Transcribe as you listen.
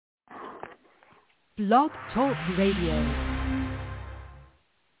Blog Talk Radio.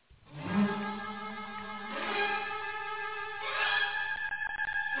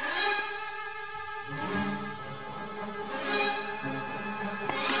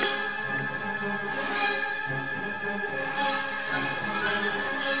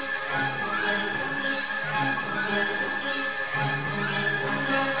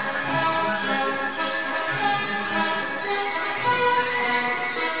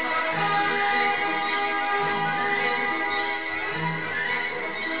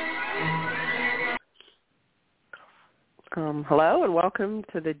 Hello and welcome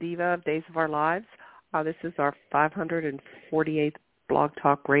to the Diva of Days of Our Lives. This is our 548th Blog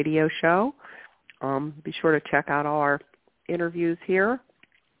Talk Radio show. Be sure to check out all our interviews here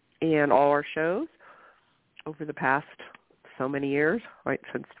and all our shows over the past so many years, right,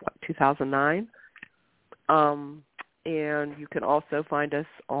 since 2009. And you can also find us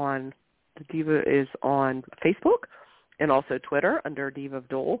on, the Diva is on Facebook and also Twitter under Diva of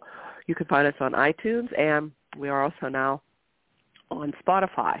DOOL. You can find us on iTunes, and we are also now on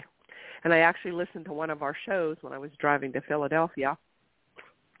Spotify. And I actually listened to one of our shows when I was driving to Philadelphia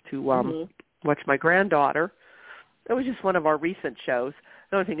to watch my granddaughter. It was just one of our recent shows.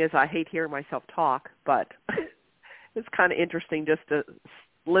 The only thing is I hate hearing myself talk, but it's kind of interesting just to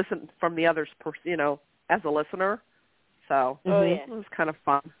listen from the others, as a listener. So it was kind of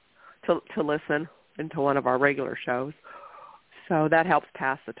fun to listen into one of our regular shows. So that helps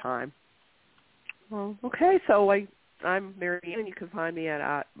pass the time. Well, okay, so I'm Mary Ann, and you can find me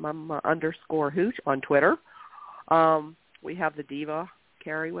at _Hooch on Twitter. We have the Diva,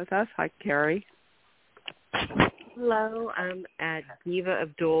 Carrie, with us. Hi, Carrie. Hello, I'm at Diva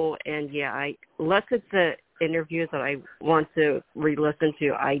of DOOL, and unless it's the interviews that I want to re-listen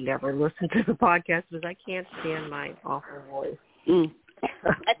to, I never listen to the podcast because I can't stand my awful voice.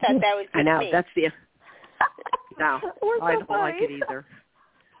 I thought that was I know, me. that's the... No, so I don't funny. like it either.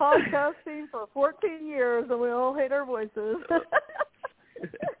 Podcasting for 14 years, and we all hate our voices.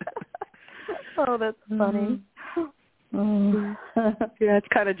 Oh, that's funny. Yeah, it's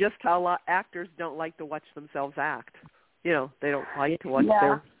kind of just how actors don't like to watch themselves act. They don't like to watch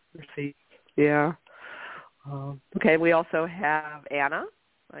their scenes. Yeah. Okay, we also have Anna.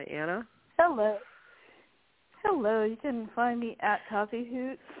 Hi, Anna. Hello. Hello. You can find me at Coffee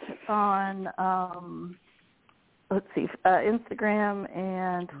Hoots on... Instagram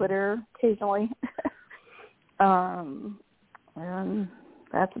and Twitter occasionally. And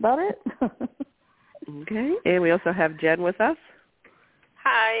that's about it. Okay. And we also have Jen with us.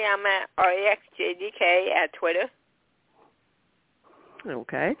 Hi, I'm at REXJDK at Twitter.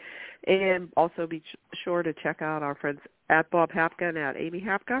 Okay. And also be sure to check out our friends at Bob Hapka and at Amy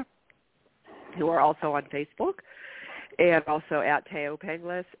Hapka, who are also on Facebook. And also at Teo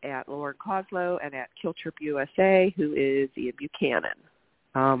Penglis, at Lauren Coslow, and at Killtrip USA, who is Ian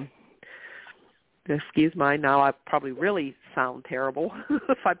Buchanan. Excuse me, now I probably really sound terrible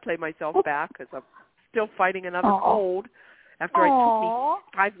if I play myself back because I'm still fighting another cold after it took me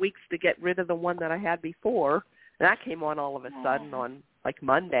 5 weeks to get rid of the one that I had before. And that came on all of a sudden on,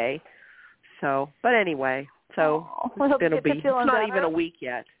 Monday. So, but anyway, so it's not even a week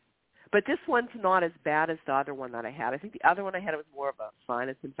yet. But this one's not as bad as the other one that I had. I think the other one I had was more of a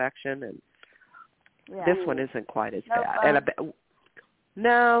sinus infection, and this one isn't quite as bad. Fun.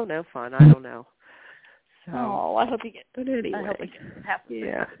 No fun. I don't know. So, I hope you get. But anyway, I hope it happens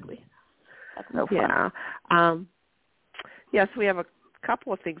quickly. That's no fun. Yes, we have a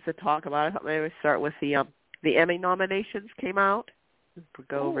couple of things to talk about. I thought maybe we'd start with the Emmy nominations came out. We'll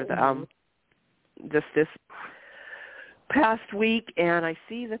go over the just this past week, and I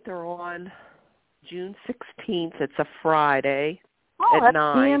see that they're on June 16th. It's a Friday at 9.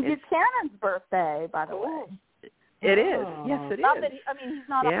 That's Ian Buchanan's birthday, by the way. It is. Yes, it not is. That he's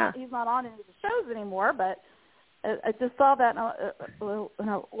not on any of the shows anymore, but I just saw that a little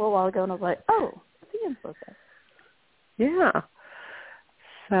while ago, and I was like, oh, it's Ian's birthday. Yeah.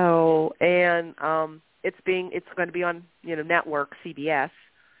 So, and it's going to be on network CBS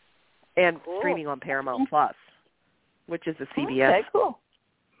and streaming on Paramount Plus, which is a CBS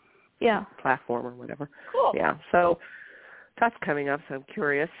platform or whatever. Cool. Yeah, so that's coming up, so I'm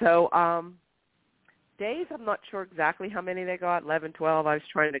curious. So days, I'm not sure exactly how many they got, 11, 12. I was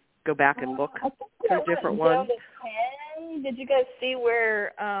trying to go back and look for different ones. Did you guys see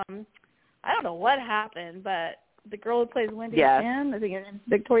where, I don't know what happened, but the girl who plays Wendy Chen, I think it's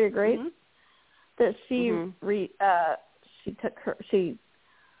Victoria Grace, that she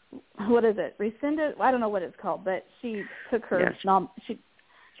rescinded? I don't know what it's called, but she took her she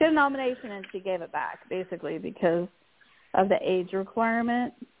had a nomination and she gave it back basically because of the age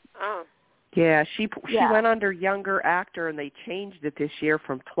requirement. Oh. Yeah, she went under younger actor, and they changed it this year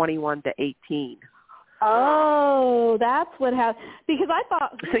from 21 to 18. Oh, that's what happened. Because I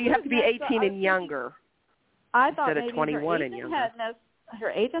thought so you have to be 18 and younger. I thought instead maybe of 21 her and agent younger. her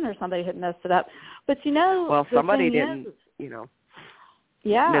agent or somebody had messed it up. But well, somebody didn't, know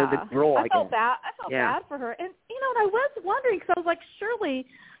the rule. I felt bad for her, and and I was wondering because I was like, surely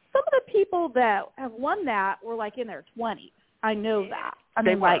some of the people that have won that were like in their 20s. I know that. I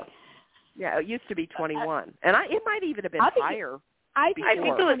mean, like. Yeah, it used to be 21, and it might even have been higher. I think it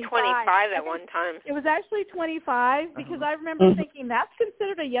was 25 at one time. It was actually 25 because I remember thinking that's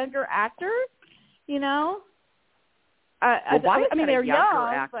considered a younger actor, Well, why is that they're a younger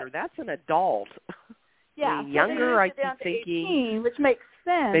young, actor? That's an adult. Yeah, I mean, younger, I keep thinking 18, which makes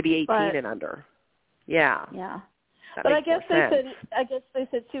sense. Maybe 18 and under. Yeah. Yeah. That but makes I guess they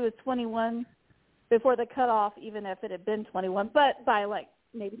said she was 21 before the cutoff, even if it had been 21, but by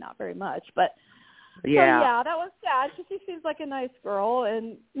maybe not very much, but that was sad because she seems like a nice girl,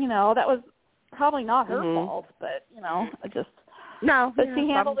 and that was probably not her fault, but I just but she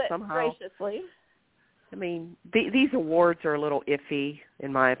handled it graciously. I mean, these awards are a little iffy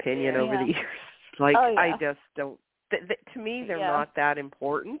in my opinion over the years. I just don't. To me, they're not that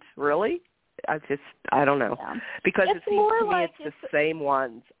important, really. I don't know because it seems to me it's the same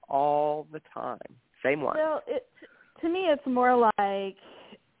ones all the time, same ones. Well, to me, it's more like.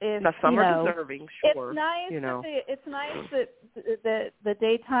 Now, some are deserving, sure. It's nice that the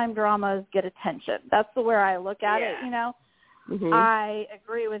daytime dramas get attention. That's the way I look at it. I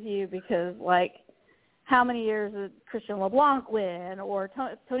agree with you because, how many years did Christian LeBlanc win, or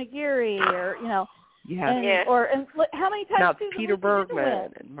Tony Geary, or or how many times now Susan Peter Lucci Bergman didn't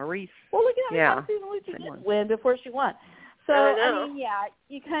win? and Maurice. Well, look at how many times Susan Lucci didn't win before she won. So I mean,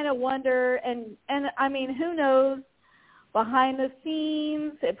 you kind of wonder, and I mean, who knows? Behind the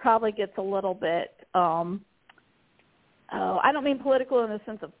scenes, it probably gets a little bit, I don't mean political in the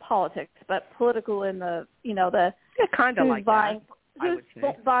sense of politics, but political in the, kind of like buying, that,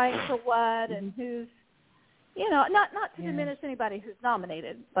 who's buying for what, and who's, not to diminish anybody who's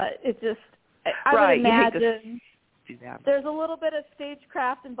nominated, but it just, I would imagine there's a little bit of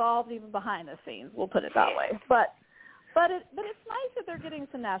stagecraft involved even behind the scenes. We'll put it that way, But it's nice that they're getting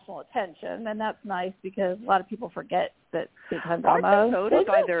some national attention, and that's nice because a lot of people forget that daytime dramas. Aren't they voted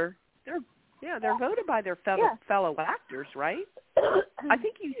by they're voted by their fellow actors, right? I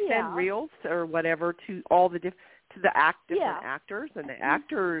think you send reels or whatever to all the different different actors, and the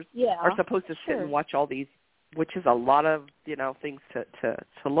actors are supposed to sit and watch all these, which is a lot of things to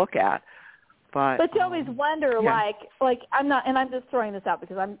look at. But you always wonder, I'm not, and I'm just throwing this out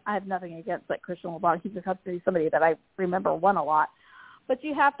because I have nothing against Christian LeBlanc. He just happens to be somebody that I remember won a lot. But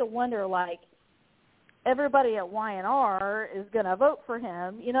you have to wonder, everybody at Y&R is going to vote for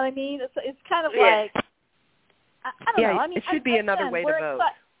him. You know what I mean? It's kind of I don't know. I mean, it should be another way to vote.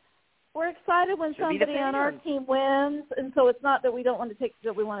 We're excited when somebody on our team wins, and so it's not that we don't want to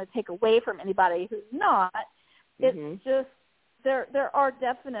take away from anybody who's not. It's just. There are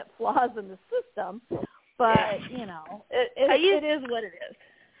definite flaws in the system, but it is what it is.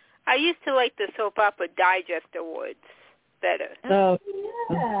 I used to like the soap opera digest awards better. Oh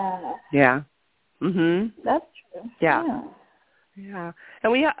yeah. That's true. Yeah.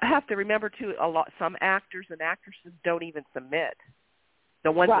 And we have to remember too, some actors and actresses don't even submit.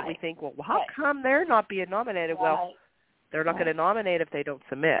 The ones that we think, well, how come they're not being nominated? Well, they're not going to nominate if they don't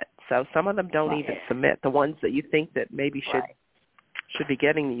submit. So some of them don't even submit. The ones that you think that maybe should be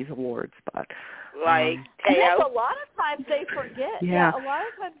getting these awards, but and a lot of times they forget. A lot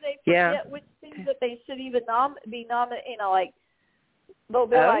of times they forget which things that they should even be nominated. They'll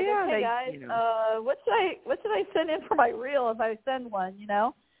be okay, guys, what should I send in for my reel if I send one?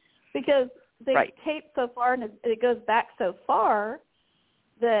 Because they tape so far and it goes back so far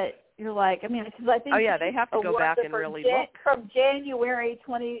that you're because I think they have to go back and really look from January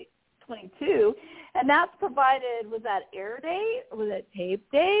 2022. And that's provided with that air date, with that tape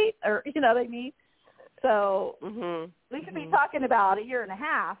date, or you know what I mean? So we could be talking about a year and a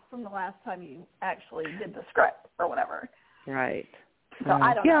half from the last time you actually did the script or whatever. Right. So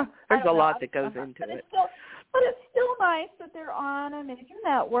I don't know. Yeah, there's a lot that goes into it. But it's still nice that they're on a major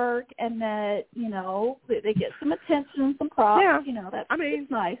network and that, they get some attention, some props. Yeah. That's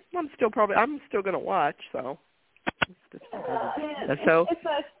nice. I'm still going to watch, so. It's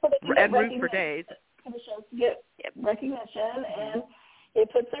nice and root for days. For the shows to get recognition, and it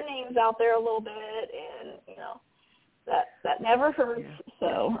puts their names out there a little bit, and that never hurts.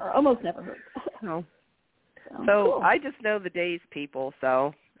 Or almost never hurts. No. So cool. I just know the Days people,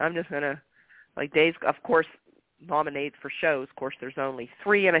 so I'm just gonna Days. Of course, nominated for shows. Of course, there's only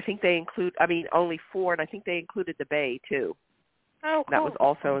 3, and I think they only 4, and I think they included the Bay too. Oh, cool. That was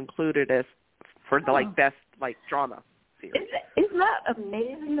also included as for the best drama series. Isn't that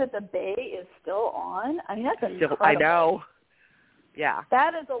amazing that the Bay is still on? I mean, that's incredible. I know. Yeah.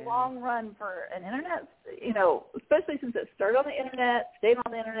 That is a long run for an internet, especially since it started on the internet, stayed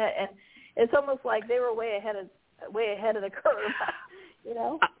on the internet, and it's almost like they were way ahead of the curve.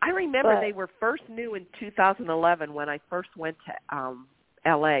 I remember they were first new in 2011 when I first went to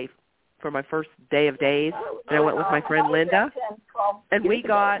L.A. for my first day of days, and I went with my friend Linda, and we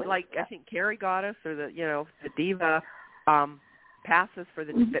got I think Carrie got us, or the Diva passes for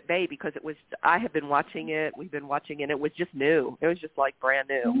the Bay, because it was, I had been watching it, we've been watching it, and it was just new. It was just like brand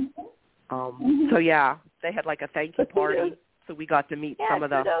new. So yeah, they had like a thank you party, so we got to meet some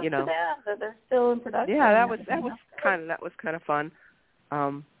of the, to them, that they're still in production. Yeah, that was kind of fun.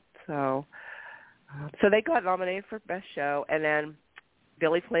 So they got nominated for Best Show, and then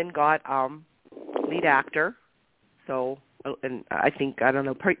Billy Flynn got lead actor. So, and I think, I don't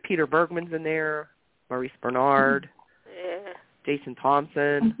know, Peter Bergman's in there, Maurice Bernard, Jason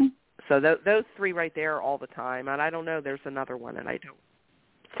Thompson. So those 3 right there all the time. And I don't know, there's another one, and I don't.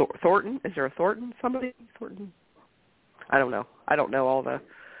 Thornton? Is there a Thornton? Somebody? Thornton? I don't know. I don't know all the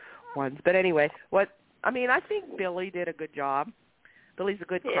ones. But anyway, I think Billy did a good job. Billy's a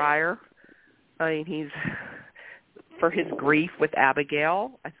good crier. I mean, he's, for his grief with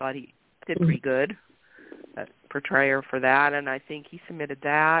Abigail, I thought he did pretty good. That portrayer for that, and I think he submitted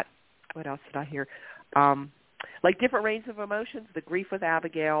that. What else did I hear? Like different range of emotions, the grief with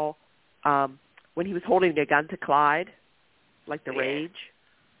Abigail, when he was holding the gun to Clyde, like the rage.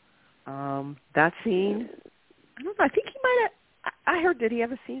 That scene. I don't know. I think he might have. I heard, did he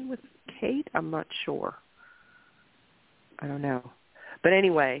have a scene with Kate? I'm not sure. I don't know. But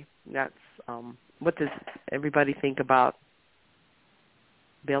anyway, that's what does everybody think about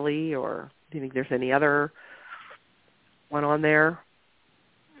Billy, or do you think there's any other one on there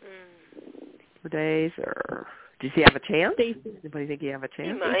for days, or does he have a chance? Anybody think he have a chance?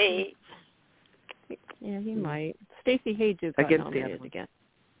 He might. Yeah, he might. Stacey Haydu got nominated again.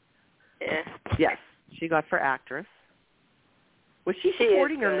 Yeah. Yes, she got for actress. Was she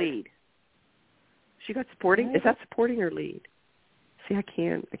supporting or lead? She got supporting. Is that supporting or lead? See, I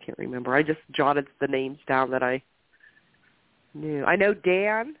can't remember. I just jotted the names down that I knew. I know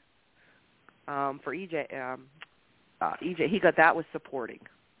Dan for EJ. EJ, he got that was supporting.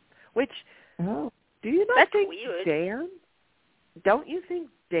 Which do you not think weird. Dan? Don't you think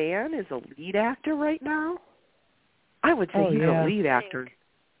Dan is a lead actor right now? I would say he's a lead actor.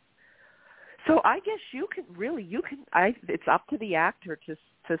 So I guess you can. It's up to the actor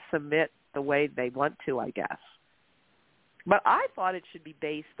to submit the way they want to, I guess. But I thought it should be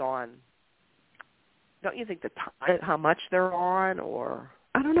based on, don't you think, the time, how much they're on, or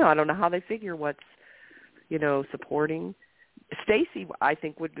I don't know. I don't know how they figure what's, supporting. Stacey, I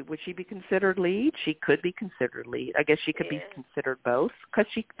think, would she be considered lead? She could be considered lead. I guess she could be considered both, because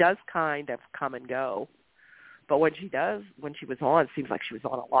she does kind of come and go. But when she was on, it seems like she was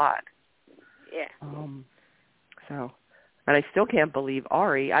on a lot. Yeah. So, and I still can't believe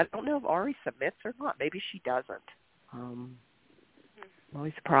Ari. I don't know if Ari submits or not. Maybe she doesn't. I'm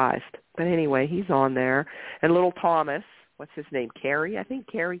always surprised. But anyway, he's on there. And little Thomas, what's his name? Carrie, I think.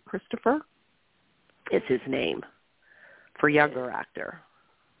 Carrie Christopher is his name for younger actor.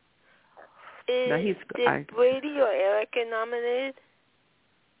 Did Brady or Eric get nominated?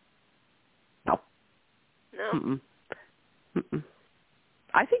 No. No? Mm-mm.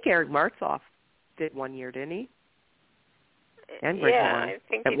 I think Eric Martzoff did one year, didn't he? And Brady won. I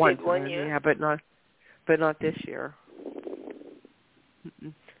think he did one year. Yeah, but not this year.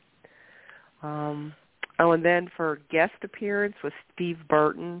 And then for guest appearance was Steve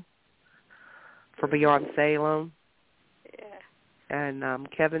Burton for Beyond Salem. Yeah.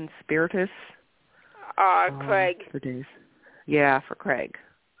 And Kevin Spiritus. Craig. For days. Yeah, for Craig.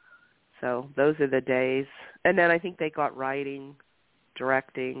 So those are the days. And then I think they got writing,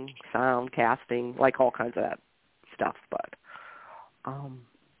 directing, sound, casting, like all kinds of that stuff. But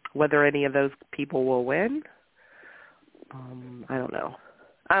whether any of those people will win, I don't know.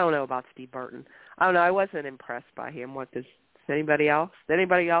 I don't know about Steve Burton. I don't know. I wasn't impressed by him. Anybody else? Did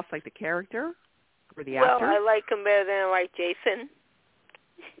anybody else like the character or the actor? Well, I like him better than I like Jason.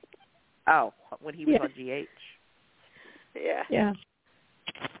 Oh, when he was on GH. Yeah. Yeah.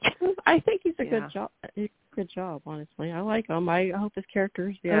 I think he's a good job. Good job, honestly. I like him. I hope his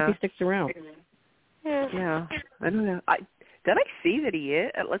character. I hope he sticks around. Yeah. I don't know. Did I see that he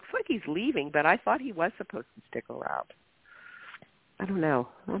is? It looks like he's leaving, but I thought he was supposed to stick around. I don't know.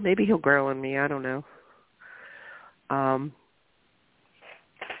 Well, maybe he'll grow on me. I don't know.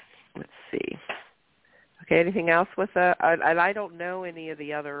 Let's see. Okay, anything else with that? I don't know any of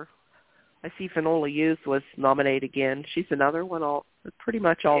the other. I see Finola Youth was nominated again. She's another one pretty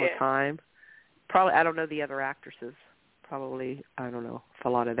much all the time. Probably, I don't know the other actresses. Probably, I don't know if a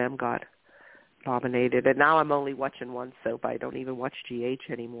lot of them got nominated. And now I'm only watching one soap. I don't even watch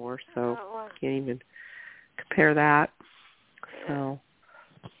GH anymore, so can't even compare that. So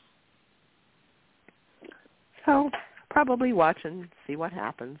probably watch and see what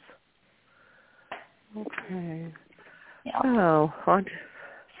happens. Okay. Yeah.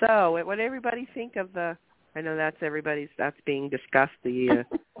 So what everybody think of the? I know that's being discussed. The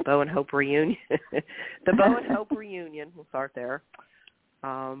Bo and Hope reunion. The Bo and Hope reunion. We'll start there.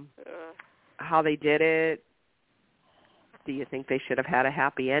 How they did it. Do you think they should have had a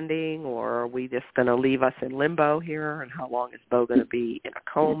happy ending, or are we just going to leave us in limbo here? And how long is Bo going to be in a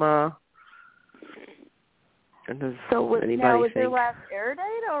coma? And was their last air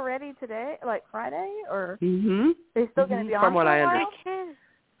date already today, like Friday, or they still going to be on? From what I understand,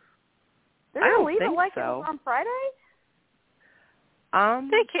 they're going to leave it like it was on Friday.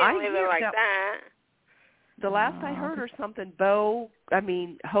 They can't leave it like that. The last I heard or something,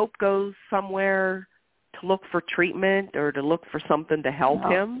 Hope goes somewhere to look for treatment or to look for something to help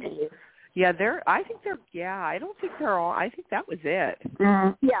him. Yeah, I think they're all. I think that was it.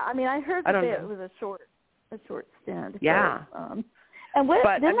 Yeah, I heard that it was a short stint. Yeah. And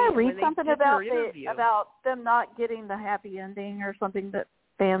didn't I read something about them not getting the happy ending or something that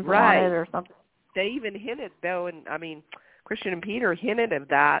fans wanted or something? They even hinted, though, and Christian and Peter hinted of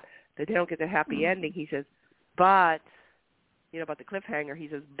that they don't get the happy ending. He says, but, about the cliffhanger, he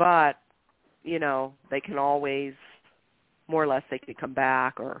says, but, they can always, more or less, they could come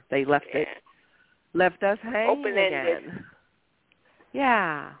back, or they left us hanging again.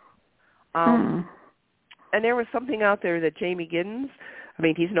 Yeah. And there was something out there that Jamie Giddens,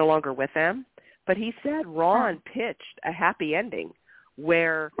 he's no longer with them, but he said Ron pitched a happy ending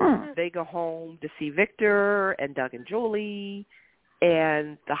where they go home to see Victor and Doug and Julie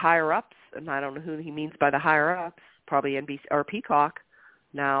and the higher-ups, and I don't know who he means by the higher-ups, probably NBC or Peacock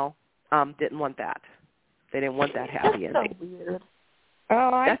now, didn't want that. They didn't want that happy ending. So weird.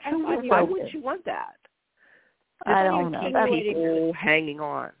 Why would you want that? I don't know. People hanging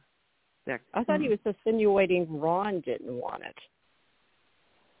on. I thought he was insinuating Ron didn't want it.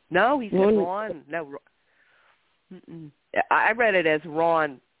 No, he said Ron. No, I read it as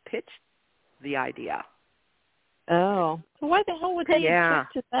Ron pitched the idea. Oh, so why the hell would they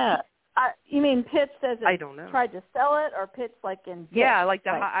object to that? You mean pitched as I don't know. Tried to sell it, or pitched like in? Yeah,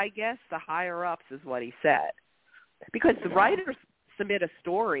 I guess the higher ups is what he said, because the writers submit a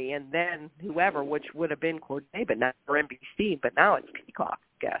story and then whoever, which would have been Corday, but not for NBC, but now it's Peacock,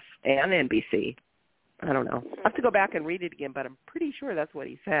 I guess, and NBC. I don't know. I have to go back and read it again, but I'm pretty sure that's what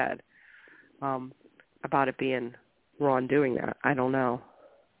he said about it being Ron doing that. I don't know.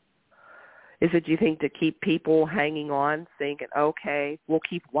 Is it, do you think, to keep people hanging on, thinking, okay, we'll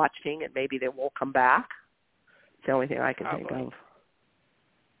keep watching and maybe they won't come back? It's the only thing I can think of.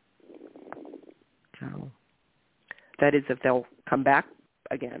 So that is if they'll come back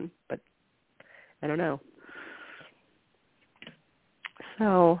again, but I don't know.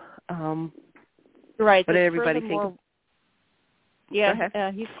 So, right. what did everybody think?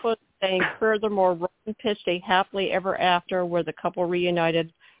 Yeah, he's quoted saying, furthermore, Ron pitched a happily ever after where the couple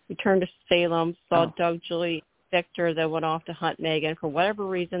reunited, returned to Salem, saw Doug, Julie, Victor, then went off to hunt Megan. For whatever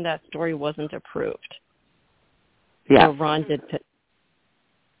reason, that story wasn't approved. Yeah. So Ron did pitch.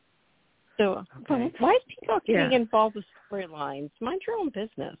 So why is Peacock getting involved with storylines? Mind your own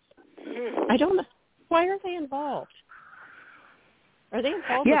business. I don't know. Why are they involved? Are they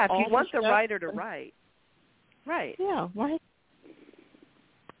involved with if all you want the stuff? writer to write. Right. Yeah, why?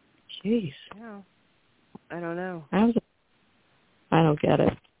 Jeez. Yeah. I don't know. I don't get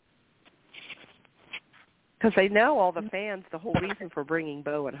it. Because they know all the fans, the whole reason for bringing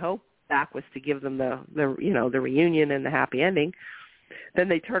Bo and Hope back was to give them the reunion and the happy ending. Then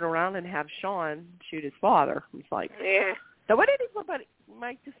they turn around and have Shawn shoot his father. It's like, So what did everybody,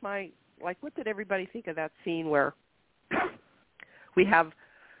 what did everybody think of that scene where we have,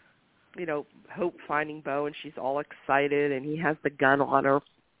 Hope finding Bo and she's all excited and he has the gun on her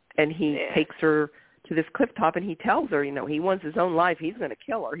and he takes her to this cliff top and he tells her, he wants his own life. He's going to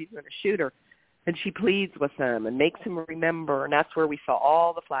kill her. He's going to shoot her. And she pleads with him and makes him remember. And that's where we saw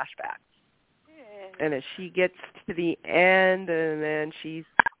all the flashbacks. Yeah. And as she gets to the end and then she's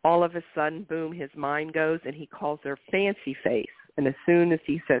all of a sudden, boom, his mind goes and he calls her Fancy Face. And as soon as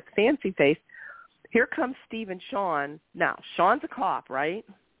he says Fancy Face, here comes Steve and Shawn. Now, Shawn's a cop, right?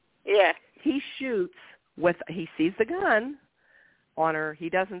 Yeah. He shoots he sees the gun on her. He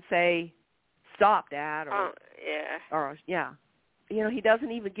doesn't say, "Stop, Dad," or he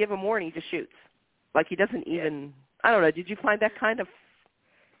doesn't even give him warning. He just shoots. Like he doesn't even. I don't know. Did you find that kind of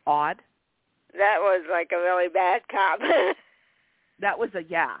odd? That was like a really bad cop. That was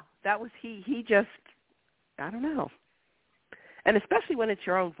he just. I don't know. And especially when it's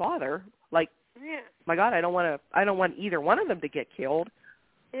your own father, like, my God, I don't want either one of them to get killed.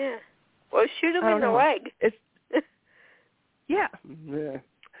 Yeah. Well, shoot him in the leg. It's, I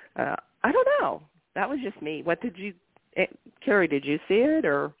don't know. That was just me. Carrie, did you see it,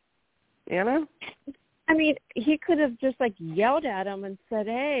 or Anna? I mean, he could have just, like, yelled at him and said,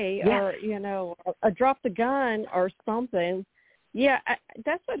 hey, or, or dropped the gun or something. Yeah,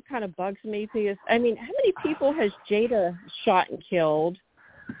 that's what kind of bugs me, because, I mean, how many people has Jada shot and killed?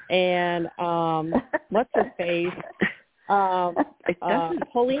 And what's her face?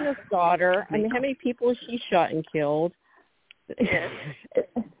 Paulina's daughter. I mean, how many people has she shot and killed? That's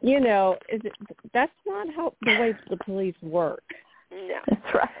not how the way the police work. No,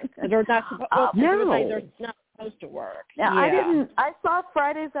 that's right. They're not they're not supposed to work. Now, I saw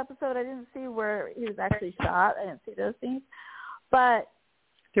Friday's episode. I didn't see where he was actually shot. I didn't see those things. But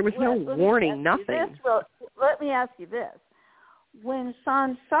there was no warning, nothing. Let me ask you this. When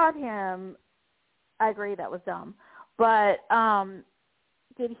Shawn shot him, I agree that was dumb. But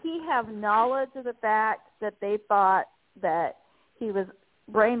did he have knowledge of the fact that they thought that he was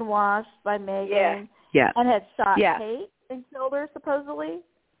brainwashed by Megan and had shot Kate and killed her, supposedly?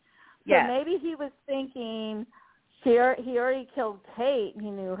 So maybe he was thinking he already killed Kate and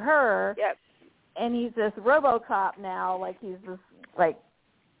he knew her. Yep. And he's this RoboCop now, like he's this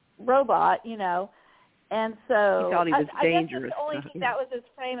robot, and so he thought he was dangerous. I guess the only thing that was his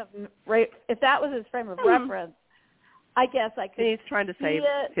frame of if that was his frame of reference, I guess I could. He's trying to save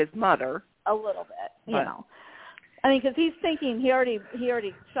his mother a little bit, you know. I mean, because he's thinking he already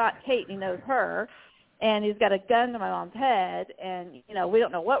shot Kate and he knows her, and he's got a gun to my mom's head, and we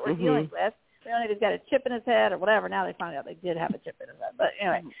don't know what we're dealing with. We don't know if he's got a chip in his head or whatever. Now they find out they did have a chip in his head, but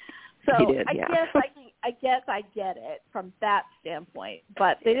anyway. So I guess I get it from that standpoint,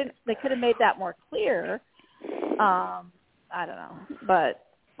 but they could have made that more clear. I don't know, but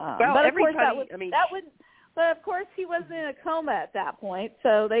but of course but of course he wasn't in a coma at that point,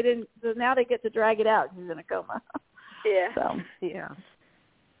 so they didn't. So now they get to drag it out. He's in a coma. Yeah. So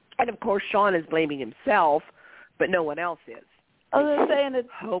and of course Shawn is blaming himself, but no one else is. I was saying that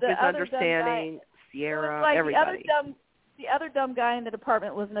Hope is understanding. Sierra, everybody. The other dumb guy in the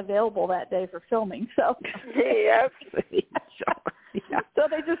department wasn't available that day for filming, so. Yep. So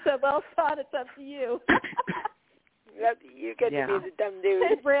they just said, well, Shawn, it's up to you. Yep, you get to be the dumb dude.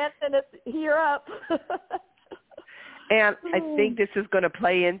 Hey, Branson, you're up. And I think this is going to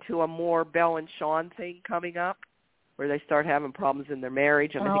play into a more Belle and Shawn thing coming up, where they start having problems in their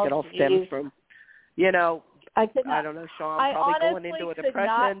marriage, and I think it all stems from, I don't know, Shawn probably going into a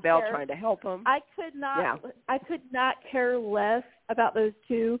depression, Belle trying to help him. I could not care less about those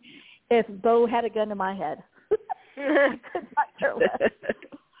two if Bo had a gun to my head. I could not care less.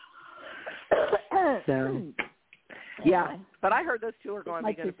 So, but I heard those two are going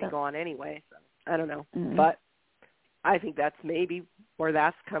to be gone anyway, so I don't know. Mm-hmm. But I think that's maybe where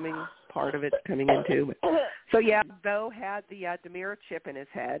that's part of it's coming into. So, Bo had the Demira chip in his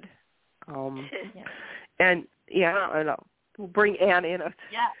head. And I know. We'll bring Ann in. Of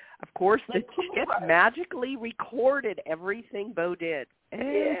course, the chip magically recorded everything Bo did.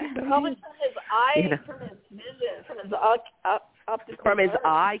 Probably from his eye, from his vision, from his optical. From his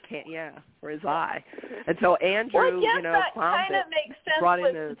eye, for his eye. And so Andrew, that found kind of makes sense brought in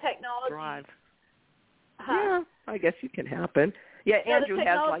with the technology. Drive. Yeah, I guess it can happen. Yeah, Andrew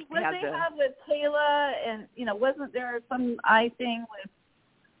has what they have with Kayla, and wasn't there some eye thing with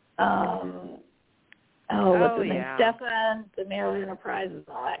what's his name? Stefan, the Mayor Enterprise, and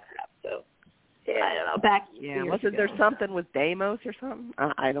all that crap. So I don't know. Wasn't there something with Deimos or something?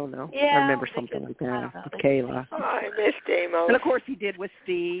 I don't know. Yeah, I remember something like that with Kayla. Oh, I miss Deimos. And of course he did with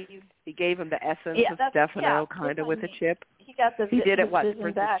Steve. He gave him the essence of Stefano, kind of with a chip. He did it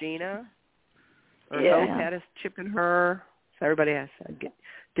for Gina. Or Hope had a chip in her. So everybody has.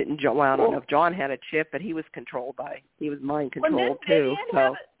 Didn't John? Well, I don't know if John had a chip, but he was mind controlled too.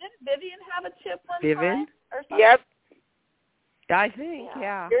 Didn't Vivian have a chip one time or something? Yep. I think,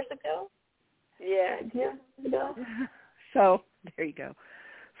 Years ago? Yeah. Years ago. So, there you go.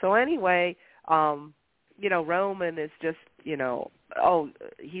 So anyway, Roman is just,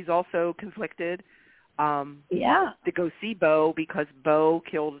 he's also conflicted to go see Bo because Bo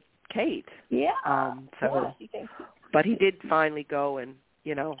killed Kate. Yeah. But he did finally go and,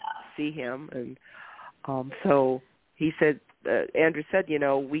 see him. And So he said, Andrew said,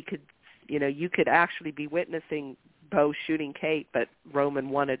 we could, you could actually be witnessing Bo shooting Kate, but Roman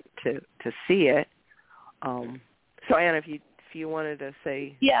wanted to see it. So Anna, if you wanted to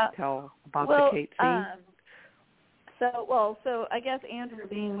tell about the Kate scene. So I guess Andrew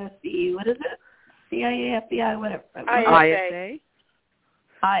being with the, what is it? CIA, FBI, whatever.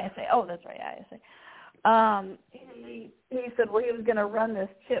 ISA. Oh, that's right, ISA. He said, well, he was going to run this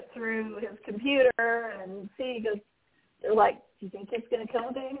chip through his computer and see. He goes, they're like, do you think it's going to come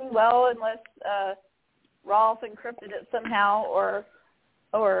anything? Well, unless Rolf encrypted it somehow or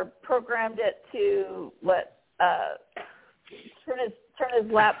programmed it to turn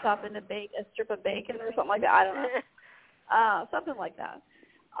his laptop into a strip of bacon or something like that. I don't know. Something like that.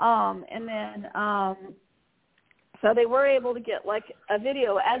 And then so they were able to get like a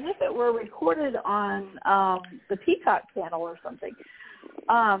video as if it were recorded on the Peacock channel or something.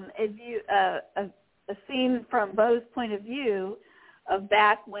 A scene from Bo's point of view of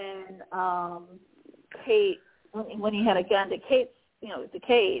back when Kate, when he had a gun to Kate,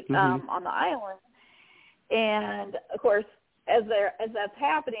 on the island. And of course, as that's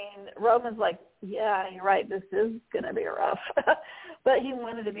happening, Roman's like, yeah, you're right, this is going to be rough. But he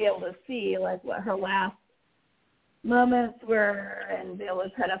wanted to be able to see like what her last moments were and be able to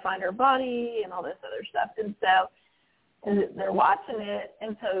try to find her body and all this other stuff. And so they're watching it,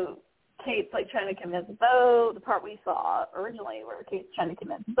 and so Kate's like trying to convince Bo, the part we saw originally where Kate's trying to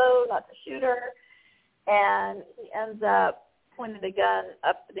convince Bo not to shoot her, and he ends up pointing the gun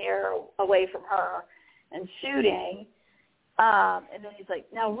up in the air away from her and shooting. And then he's like,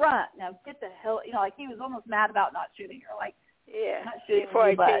 now run, now get the hell, like he was almost mad about not shooting her, like, not shooting before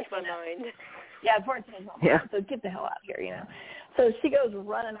me, I change my mind. Yeah, before I change my mind. So get the hell out of here, So she goes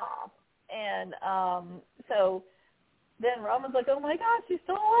running off, and so then Roman's like, oh my gosh, she's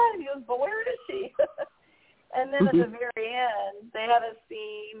still alive. He goes, but where is she? And then at the very end, they have a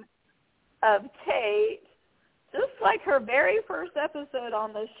scene of Kate, just like her very first episode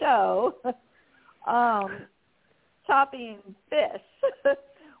on the show, chopping fish,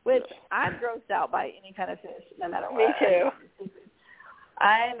 which I'm grossed out by any kind of fish, no matter what. Me too.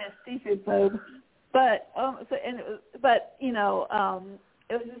 I'm a seafood phobe, but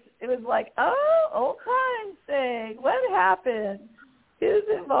it was like, oh, old times thing. What happened? Who's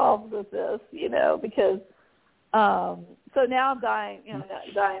involved with this? Because so now I'm dying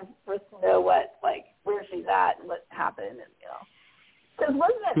for us to know where she's at and what happened, and because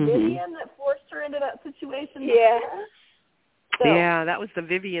wasn't it Vivian that forced her into that situation? Yeah. So, yeah, that was the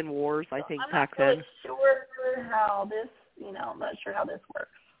Vivian Wars, I think, back then. I'm not really sure how this, I'm not sure how this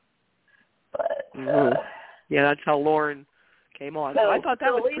works. But yeah, that's how Lauren came on. So I thought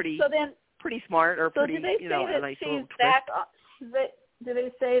that was pretty smart, or pretty, did they say that a nice she's little back twist. Did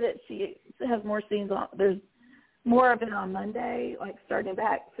they say that she has more scenes on? There's more of it on Monday, like starting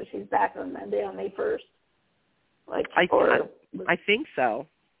back. So she's back on Monday on May 1st. I think so,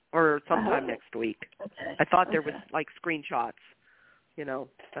 or sometime next week. Okay. I thought there was screenshots,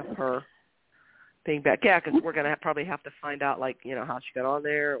 of her being back. Yeah, because we're gonna probably have to find out how she got on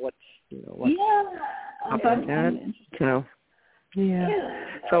there, what's about that. So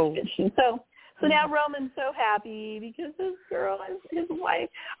So now Roman's so happy because his girl is his wife.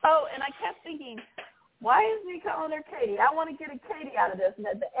 Oh, and I kept thinking, why isn't he calling her Katie? I want to get a Katie out of this. And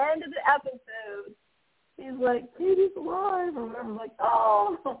at the end of the episode, he's like, Katie's alive, or whatever. I'm like,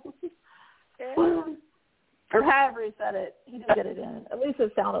 oh. Or however he said it, he didn't get it in. At least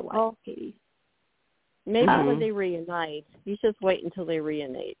it sounded like Katie. Maybe when they reunite. You just wait until they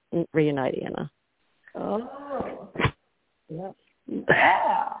reunite, Anna. Oh. Yep.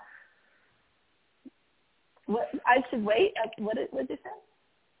 Yeah. What, I should wait? What did you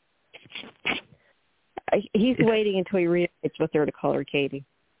say? He's waiting until he reunites with her to call her Katie.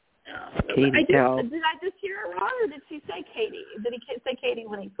 Katie, did I just hear it wrong, or did she say Katie? Did he say Katie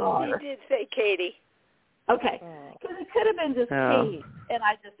when he saw her? He did say Katie. Okay. Because it could have been just Kate, and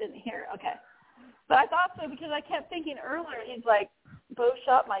I just didn't hear it. Okay. But I thought so because I kept thinking earlier, he's like, Bo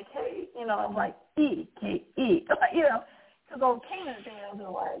shot my Kate. I'm like, Kate, E. Because old Canaan fans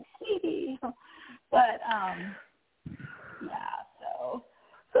are like, Katie. But,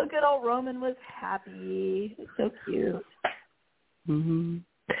 so good old Roman was happy. It's so cute. Mm-hmm.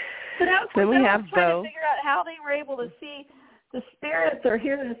 So now then we have trying to figure out how they were able to see the spirits or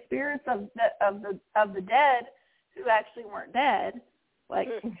hear the spirits of the dead who actually weren't dead. What's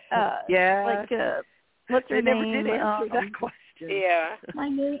her name? They never did answer that question. Yeah. My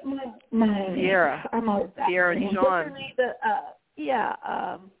name. Sierra. I'm always Sierra and Shawn.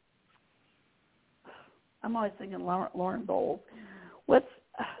 I'm always thinking Lauren Bowles. What's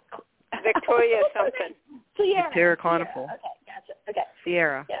Victoria something. Sierra Conical. Okay, gotcha. Okay.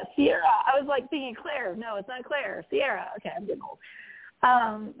 Sierra. Yeah, Sierra. I was like thinking Claire. No, it's not Claire. Sierra. Okay, I'm getting old.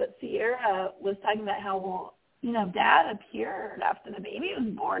 But Sierra was talking about how, well, Dad appeared after the baby was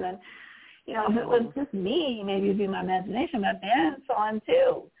born, and if it was just me, maybe it'd be my imagination, but Ben saw him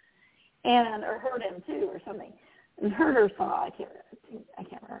too, or heard him too, or something. And heard or saw, I can't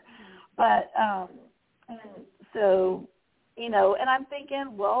remember. But and so, and I'm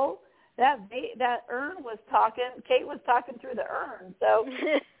thinking, well, that urn was talking. Kate was talking through the urn, so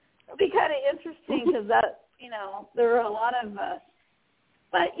it'll be kind of interesting because that, there are a lot of,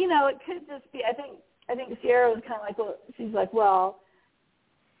 but it could just be. I think Sierra was kind of like, well, she's like, well,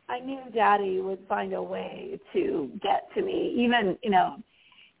 I knew Daddy would find a way to get to me, even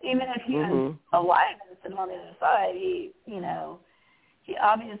if he was alive and sitting on the other side, he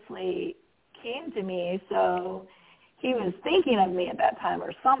obviously came to me, so he was thinking of me at that time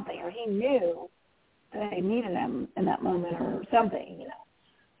or something, or he knew that I needed him in that moment or something,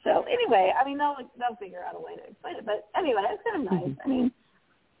 So anyway, I mean, they'll figure out a way to explain it, but anyway, it's kind of nice. I mean,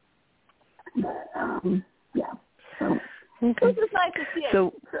 but, yeah. So it's just nice to see a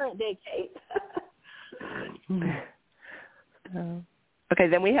current day Kate. Okay,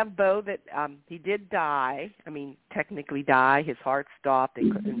 then we have Bo that he did die. I mean, technically die. His heart stopped,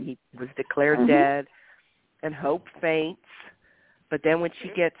 and he was declared dead. And Hope faints. But then when she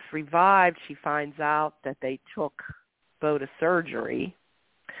gets revived, she finds out that they took Bo to surgery.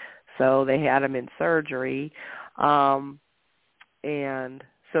 So they had him in surgery. And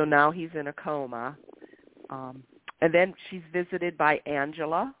so now he's in a coma. And then she's visited by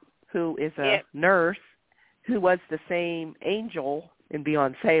Angela, who is a nurse, who was the same angel in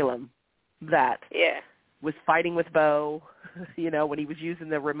Beyond Salem that was fighting with Bo, when he was using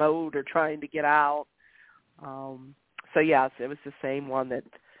the remote or trying to get out. So, yes, it was the same one that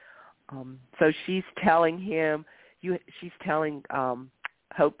so she's telling him, she's telling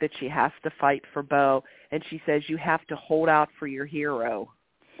Hope that she has to fight for Bo, and she says, you have to hold out for your hero.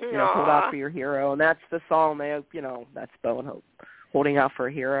 Hold out for your hero. And that's the song that's Bo and Hope, holding out for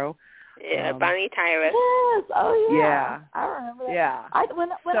a hero. Yeah, Bonnie Tyler. Yes. Oh, yeah. Yeah. I remember that. Yeah.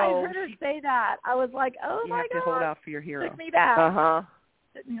 When I heard her say that, I was like, oh, my God. You have to hold out for your hero. Took me back. Uh-huh.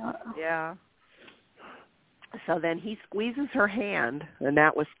 Yeah. So then he squeezes her hand, and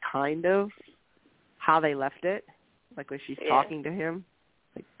that was kind of how they left it, like when she's talking to him,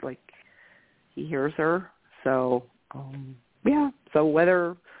 like he hears her. So, so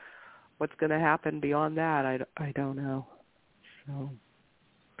what's going to happen beyond that, I don't know. So,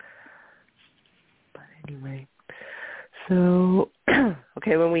 but anyway. So,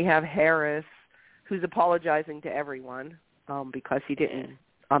 okay, when we have Harris, who's apologizing to everyone because he didn't,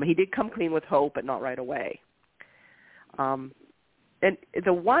 he did come clean with Hope, but not right away. And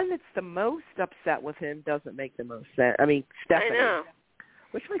the one that's the most upset with him doesn't make the most sense. I mean, Stephanie. I know.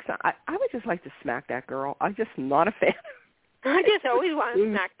 Which makes sense. I would just like to smack that girl. I'm just not a fan. I just always want to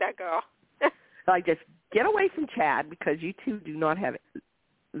smack that girl. Like, just get away from Chad because you two do not have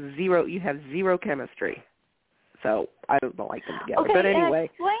you have zero chemistry. So I don't like them together. Okay, but anyway.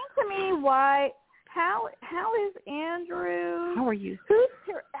 Explain to me how is Andrew? How are you? Who's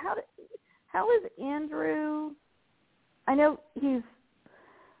here? How is Andrew? I know did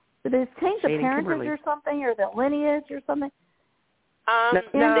they change the parentage or something, or the lineage or something? No.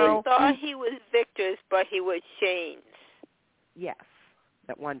 They thought he was Victor's, but he was Shane's. Yes,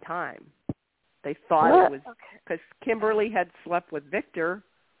 at one time. They thought it was because Kimberly had slept with Victor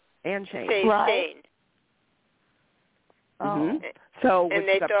and Shane. Shane. Mm-hmm. So and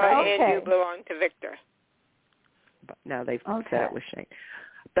they thought Andrew belonged to Victor. But now they've said it was Shane.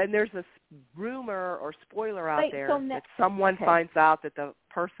 Then there's this rumor or spoiler out there that someone finds out that the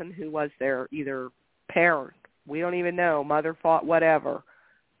person who was their either parent, we don't even know, mother, father, whatever,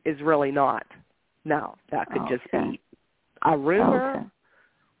 is really not. No, that could just be a rumor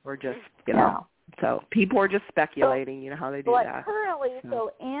or just, so people are just speculating, how they do that. Currently,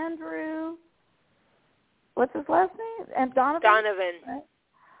 so Andrew, what's his last name? And Donovan? Donovan. Right?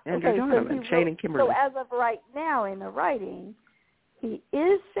 Andrew Donovan, Shane and Kimberly. So as of right now in the writing, he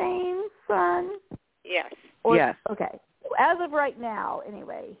is Shane's son? Yes. Yes. Okay. So as of right now,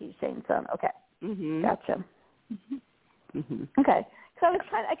 anyway, he's Shane's son. Okay. Mm-hmm. Gotcha. Mm-hmm. Okay. So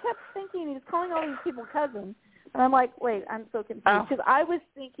I kept thinking he was calling all these people cousins, and I'm like, wait, I'm so confused because I was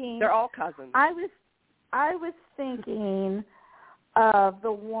thinking they're all cousins. I was thinking of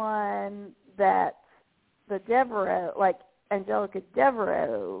the one that the Devereaux, like Angelica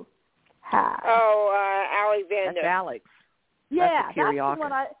Devereaux, had. Oh, Alexander. That's Alex. Yeah, that's the one.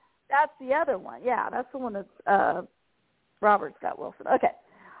 That's the other one. Yeah, that's the one that Robert Scott Wilson. Okay.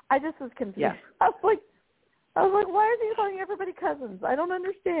 I just was confused. Yeah. I was like, why are they calling everybody cousins? I don't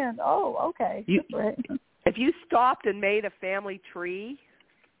understand. Oh, okay. Right. If you stopped and made a family tree,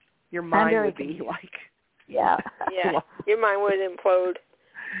 your mind would be like... Yeah. Yeah, your mind would implode.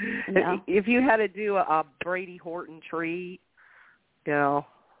 Yeah. If you had to do a Brady Horton tree, and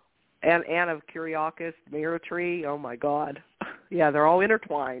a Kyriakis mirror tree, oh, my God. Yeah, they're all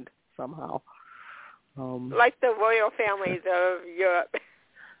intertwined somehow. Like the royal families of Europe.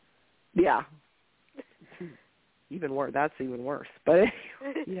 Yeah. Even worse. That's even worse. But,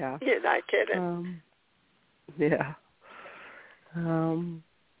 yeah. You're not kidding. Yeah.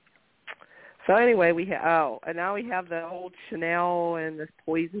 So anyway, and now we have the old Chanel and this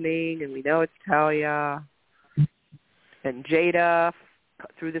poisoning, and we know it's Talia. And Jada,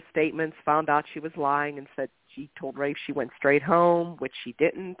 through the statements, found out she was lying and said she told Rafe she went straight home, which she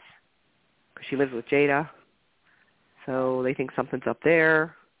didn't, because she lives with Jada. So they think something's up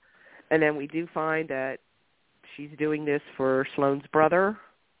there. And then we do find that she's doing this for Sloan's brother.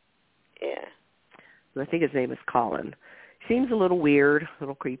 Yeah. I think his name is Colin. Seems a little weird, a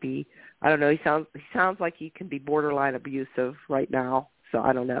little creepy. I don't know. He sounds like he can be borderline abusive right now. So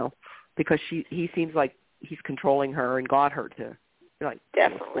I don't know, because he seems like he's controlling her and got her to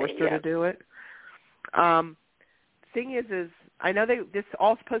forced her to do it. Thing is I know this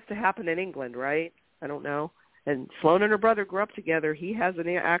all supposed to happen in England, right? I don't know. And Sloan and her brother grew up together. He has an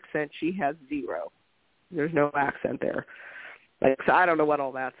accent. She has zero. There's no accent there. So I don't know what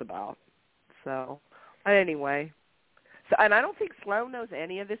all that's about. So anyway. And I don't think Sloan knows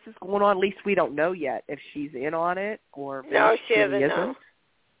any of this is going on. At least we don't know yet if she's in on it or no, she really doesn't isn't. know.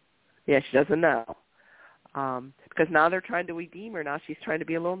 Yeah, she doesn't know. Because now they're trying to redeem her. Now she's trying to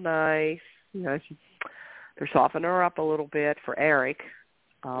be a little nice. They're softening her up a little bit for Eric.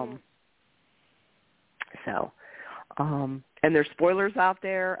 And there's spoilers out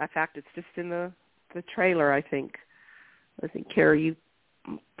there. In fact, it's just in the trailer, I think. Carrie, you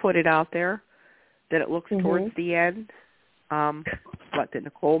put it out there that it looks towards the end. That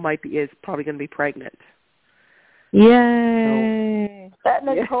Nicole is probably going to be pregnant. Yay! So, that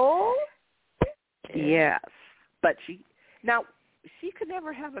Nicole? Yes, but she could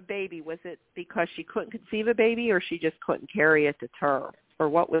never have a baby. Was it because she couldn't conceive a baby, or she just couldn't carry it to term, or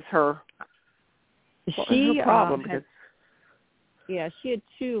what was her? What was her problem? She had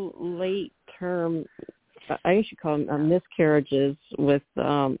 2 late-term, I guess you call them miscarriages with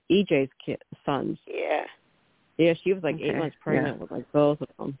EJ's sons. Yeah. Yeah, she was 8 months pregnant with both of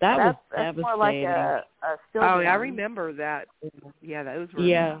them. That was devastating. More like a stillborn. I remember that. Yeah, those were.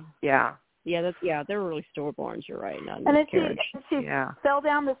 Yeah. Yeah. Yeah, they were really stillborns. You're right. Not and then she fell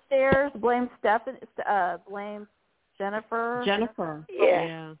down the stairs. Blamed Jennifer.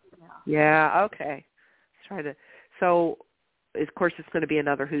 Yeah. Yeah. Okay. So, of course, it's going to be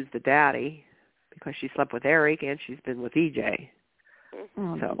another Who's the Daddy, because she slept with Eric and she's been with EJ.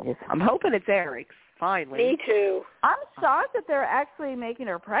 So I'm hoping it's Eric's. Finally. Me too. I'm shocked that they're actually making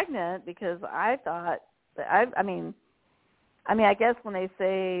her pregnant, because I thought that I mean, I guess when they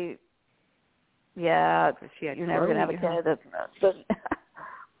say, you're never going to have a kid, that's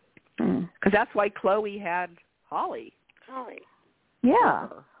because that's why Chloe had Holly. Yeah.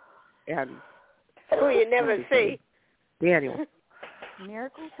 And who you never see. Daniel.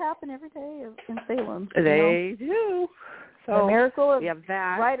 Miracles happen every day in Salem. They do. So the miracle of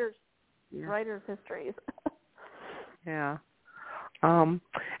that. writers' histories. Yeah. And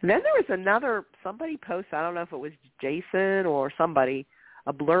then there was somebody posted, I don't know if it was Jason or somebody,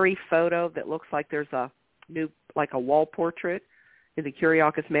 a blurry photo that looks like there's a new, a wall portrait in the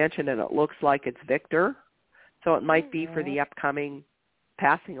Kyriakis mansion, and it looks like it's Victor. So it might be for the upcoming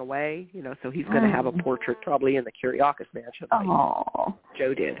passing away, so he's going to have a portrait probably in the Kyriakis mansion like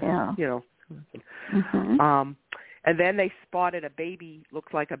Joe did, And then they spotted a baby,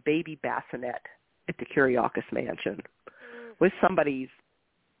 looks like a baby bassinet at the Kyriakis mansion with somebody's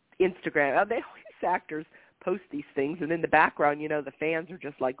Instagram. These actors post these things, and in the background, the fans are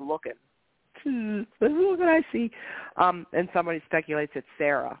just looking. Look what I see. And somebody speculates that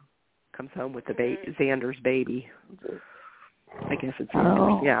Sarah comes home with the Xander's baby. I guess it's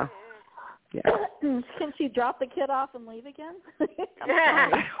Xander's. Yeah. Can she drop the kid off and leave again?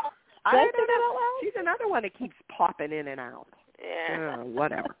 I don't know. She's another one that keeps popping in and out. Yeah.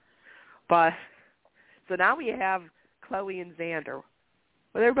 Whatever. But so now we have Chloe and Xander.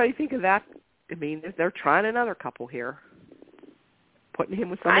 What did everybody think of that? I mean, they're trying another couple here, putting him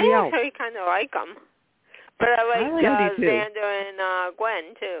with somebody else. I actually kind of like them, but I like Xander and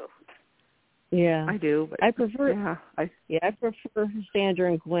Gwen too. Yeah, I do. But I prefer. I prefer Xander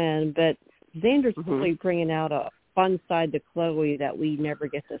and Gwen, but Xander's really bringing out fun side to Chloe that we never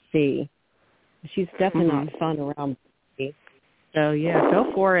get to see. She's definitely not fun around me. So, yeah,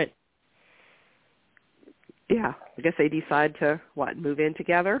 go for it. Yeah, I guess they decide to, move in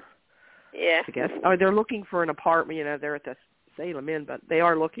together? Yeah. I guess. Or they're looking for an apartment. You know, they're at the Salem Inn, but they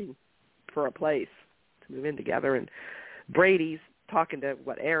are looking for a place to move in together. And Brady's talking to,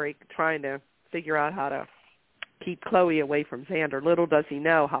 Eric, trying to figure out how to keep Chloe away from Xander. Little does he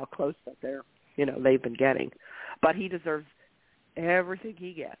know how close that they've been getting. But he deserves everything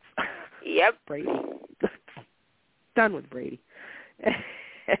he gets. Yep. Brady. Done with Brady.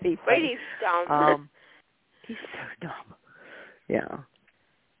 Anyway, Brady's dumb. He's so dumb. Yeah.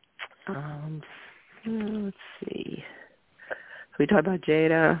 Let's see. So we talked about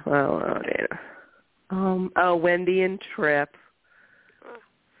Jada. Jada. Wendy and Tripp.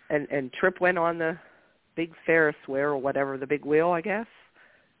 And Tripp went on the big Ferris wheel or whatever, the big wheel, I guess.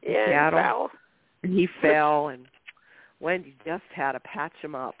 Yeah, and fell. And he fell, and Wendy just had to patch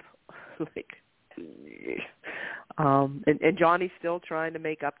him up. And Johnny's still trying to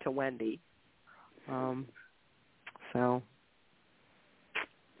make up to Wendy. So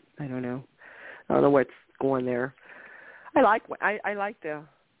I don't know. I don't know what's going there. I like the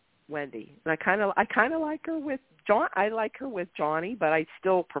Wendy, and I kind of like her with John. I like her with Johnny, but I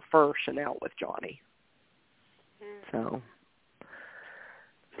still prefer Chanel with Johnny. So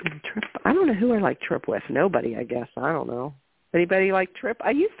Tripp, I don't know who I like Tripp with. Nobody, I guess. I don't know. Anybody like Tripp?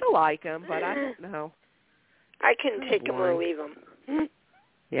 I used to like him, but I don't know. I can take him or leave him.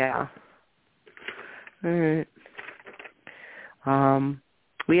 Yeah. All right.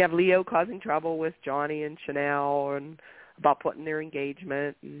 We have Leo causing trouble with Johnny and Chanel and about putting their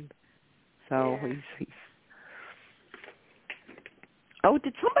engagement, and so he's. Oh,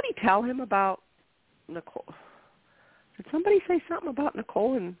 did somebody tell him about Nicole? Did somebody say something about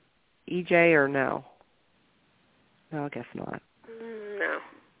Nicole and EJ or no? No, I guess not. No.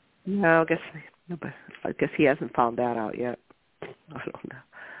 No, I guess he hasn't found that out yet. I don't know.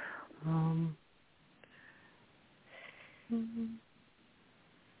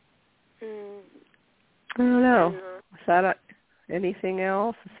 I don't know. Is that anything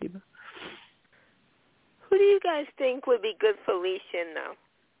else? Let's see. Who do you guys think would be good for Leishan, though?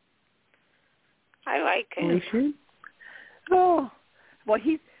 I like him. Leishan? Oh, well,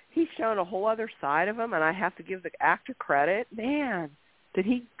 he's shown a whole other side of him, and I have to give the actor credit. Man, did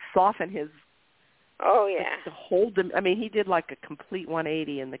he soften his... Oh, yeah. To hold him. I mean, he did like a complete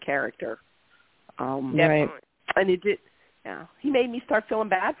 180 in the character. Right. And he did... Yeah, he made me start feeling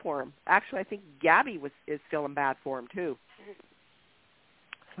bad for him. Actually, I think Gabby is feeling bad for him, too.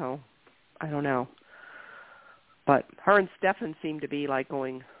 So, I don't know. But her and Stefan seem to be, like,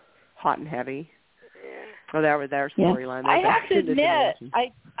 going hot and heavy. Yeah. Oh, that was their storyline. I have to admit,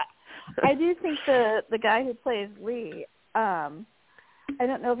 I do think the guy who plays Lee, I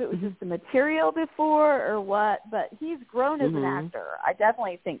don't know if it was just the material before or what, but he's grown as an actor. I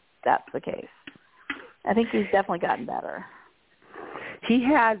definitely think that's the case. I think he's definitely gotten better. He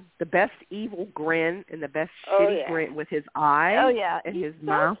has the best evil grin and the best shitty grin with his eyes and he's his so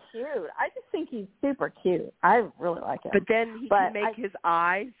mouth. Cute. I just think he's super cute. I really like him. But then he can make his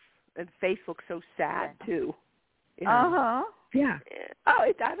eyes and face look so sad, too. Yeah. Uh-huh. Yeah.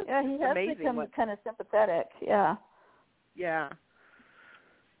 Oh, that is he has amazing. become kind of sympathetic, yeah. Yeah.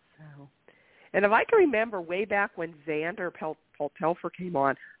 So, and if I can remember way back when Xander Telfer came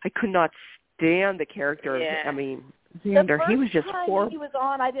on, I could not stand the character. Yeah. I mean, Xander, he was just horrible. He was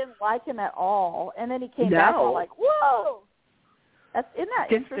on, I didn't like him at all, and then he came back and I'm like, whoa! Isn't that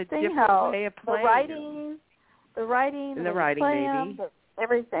just interesting how way of the writing, maybe.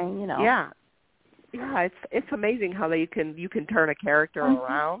 Everything, Yeah. Yeah, it's amazing how you can turn a character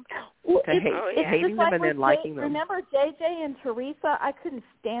around to hating them and then liking them. Remember JJ and Teresa? I couldn't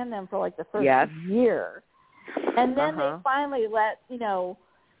stand them for like the first year. And then they finally let,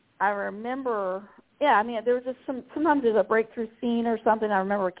 I remember, there was just sometimes there's a breakthrough scene or something. I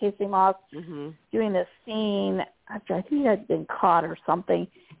remember Casey Moss doing this scene after I think he had been caught or something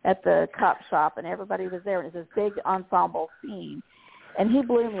at the cop shop, and everybody was there, and it was this big ensemble scene. And he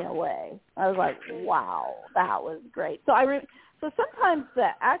blew me away. I was like, wow, that was great. So so sometimes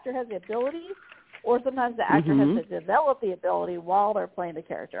the actor has the ability, or sometimes the actor has to develop the ability while they're playing the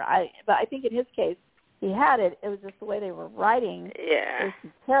character. But I think in his case, he had it. It was just the way they were writing those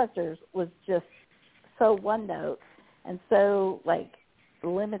characters was just so one note and so, like,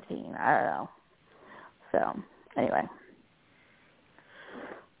 limiting. I don't know. So, anyway.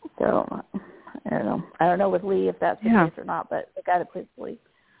 So... I don't know with Lee if that's the case or not, but the guy that plays Lee,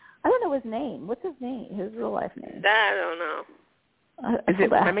 I don't know his name. What's his name? His real life name? I don't know. Is it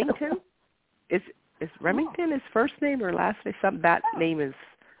Remington? is Remington his first name or last name? That name is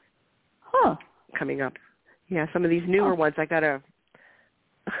coming up. Yeah, some of these newer ones I gotta,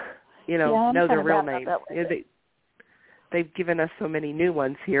 know their real names. Yeah, they've given us so many new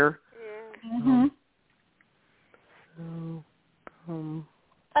ones here. Yeah.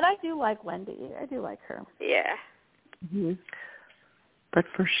 And I do like Wendy. I do like her. Yeah. Mm-hmm. But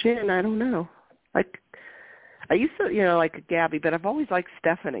for Shin, I don't know. Like, I used to, like Gabby, but I've always liked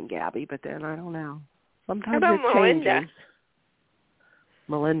Stefan and Gabby, but then I don't know. Sometimes it changes.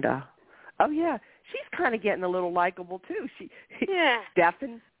 Melinda. Oh, yeah. She's kind of getting a little likable, too.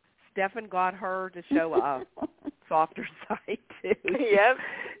 Stefan got her to show a softer side, too. Yep.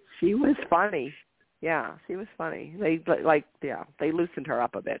 She was funny. Yeah, she was funny. They loosened her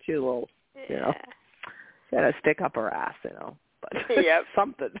up a bit. She was a little, she had to stick up her ass, but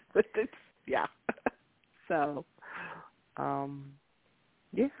something. Yeah. So, I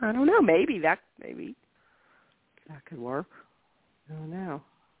don't know. Maybe that could work. I don't know.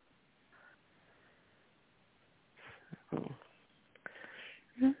 So,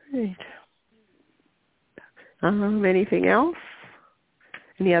 all right. Anything else?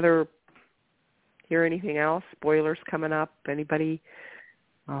 Hear anything else? Spoilers coming up? Anybody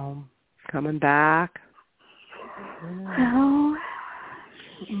coming back? No.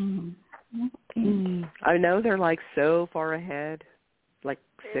 I know they're like so far ahead, like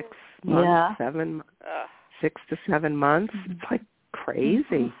 6 months, 6 to 7 months. It's like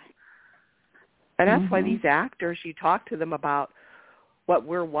crazy. And that's why these actors, you talk to them about what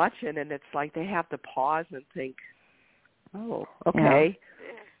we're watching, and it's like they have to pause and think, oh, okay,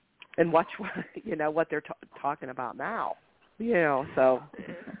 and watch what they're talking about now. So.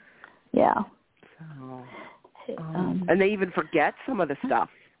 Yeah. So, and they even forget some of the stuff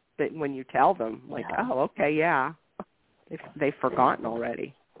that when you tell them, like, oh, okay, yeah, they've forgotten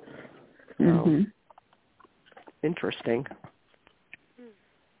already. So, interesting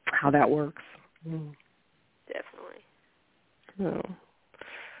how that works. Definitely. So,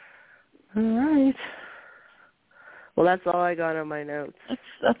 all right. Well, that's all I got on my notes.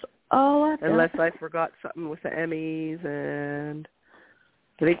 That's all I got. Unless I forgot something with the Emmys, and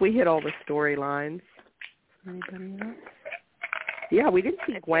I think we hit all the storylines. Anybody else? Yeah, we didn't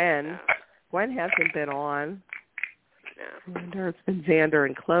see Gwen. Gwen hasn't been on. No. It's been Xander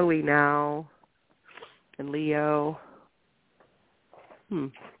and Chloe now, and Leo.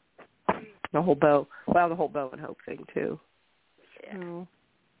 The whole Bo and Hope thing too. Yeah. So.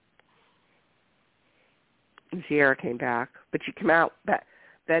 Sierra came back, but she came out.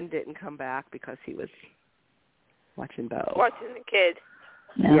 Ben didn't come back because he was watching Bo. Watching the kid.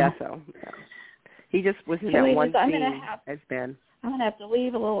 No. Yeah, he just was in that one scene as Ben. I'm going to have to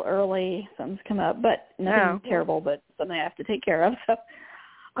leave a little early. Something's come up, but nothing terrible, but something I have to take care of. So.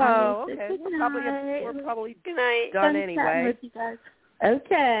 Okay. We're probably good night. Done anyway. With you guys.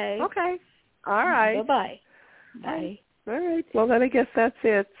 Okay. Okay. All right. Bye-bye. Bye. All right. Well, then I guess that's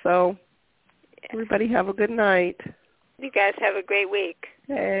it. So everybody have a good night. You guys have a great week.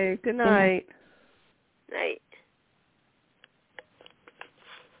 Hey, good night. Night.